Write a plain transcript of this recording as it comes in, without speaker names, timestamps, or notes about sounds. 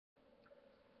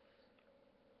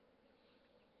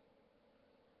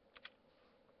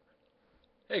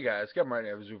Hey guys, Kevin right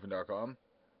now at XUFN.com.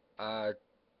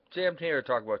 Today I'm here to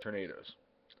talk about tornadoes.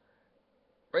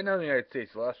 Right now in the United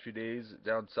States, the last few days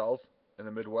down south in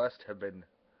the Midwest have been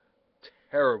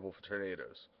terrible for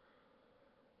tornadoes.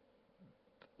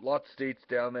 Lots of states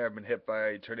down there have been hit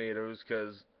by tornadoes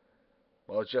because,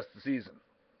 well, it's just the season.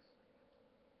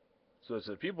 So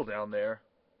to the people down there,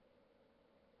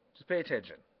 just pay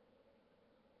attention.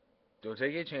 Don't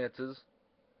take any chances.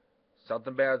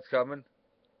 Something bad's coming.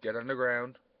 Get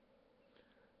underground.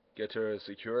 Get to a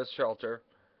secure shelter.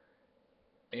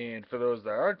 And for those that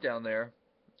aren't down there,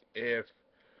 if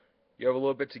you have a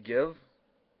little bit to give,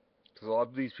 because a lot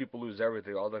of these people lose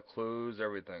everything, all their clothes,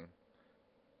 everything.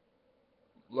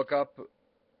 Look up,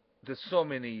 there's so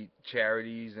many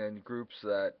charities and groups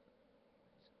that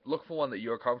look for one that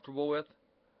you're comfortable with.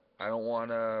 I don't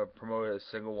want to promote a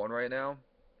single one right now,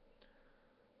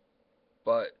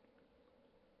 but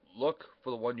look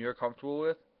for the one you're comfortable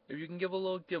with. If you can give a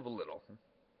little, give a little.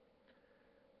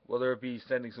 Whether it be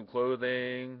sending some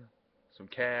clothing, some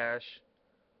cash,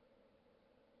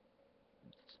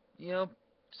 you know,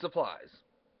 supplies.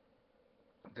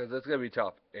 Because it's going to be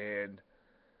tough. And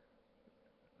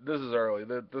this is early.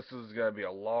 This is going to be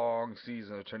a long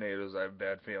season of tornadoes, I have a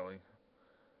bad feeling.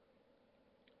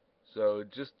 So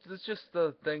it's just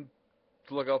the thing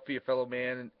to look out for your fellow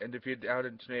man, and if you're out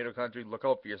in tornado country, look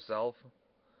out for yourself.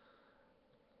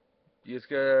 You just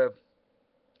gotta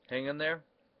hang in there.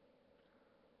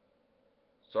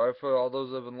 Sorry for all those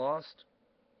that have been lost,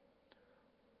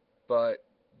 but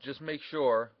just make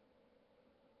sure,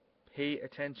 pay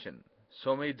attention.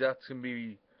 So many deaths can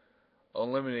be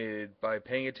eliminated by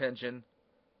paying attention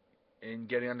and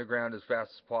getting underground as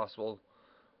fast as possible.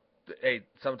 Hey,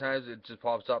 sometimes it just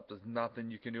pops up. There's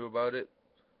nothing you can do about it,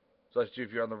 especially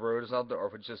if you're on the road or something, or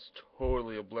if it just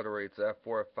totally obliterates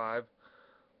F4, F5.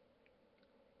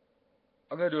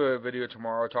 I'm going to do a video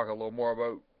tomorrow talking a little more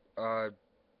about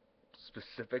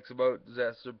specifics about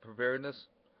disaster preparedness,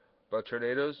 about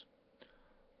tornadoes.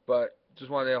 But just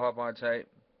wanted to hop on tonight,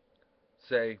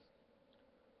 say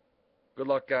good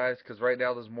luck, guys, because right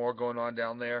now there's more going on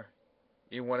down there.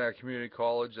 Even one at a community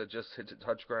college that just hit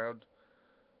touch ground.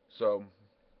 So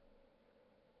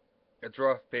it's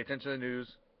rough. Pay attention to the news.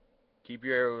 Keep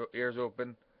your ears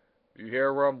open. If you hear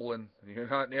a rumbling and you're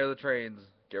not near the trains,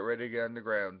 get ready to get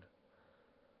underground.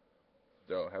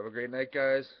 So have a great night,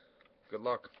 guys. Good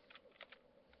luck.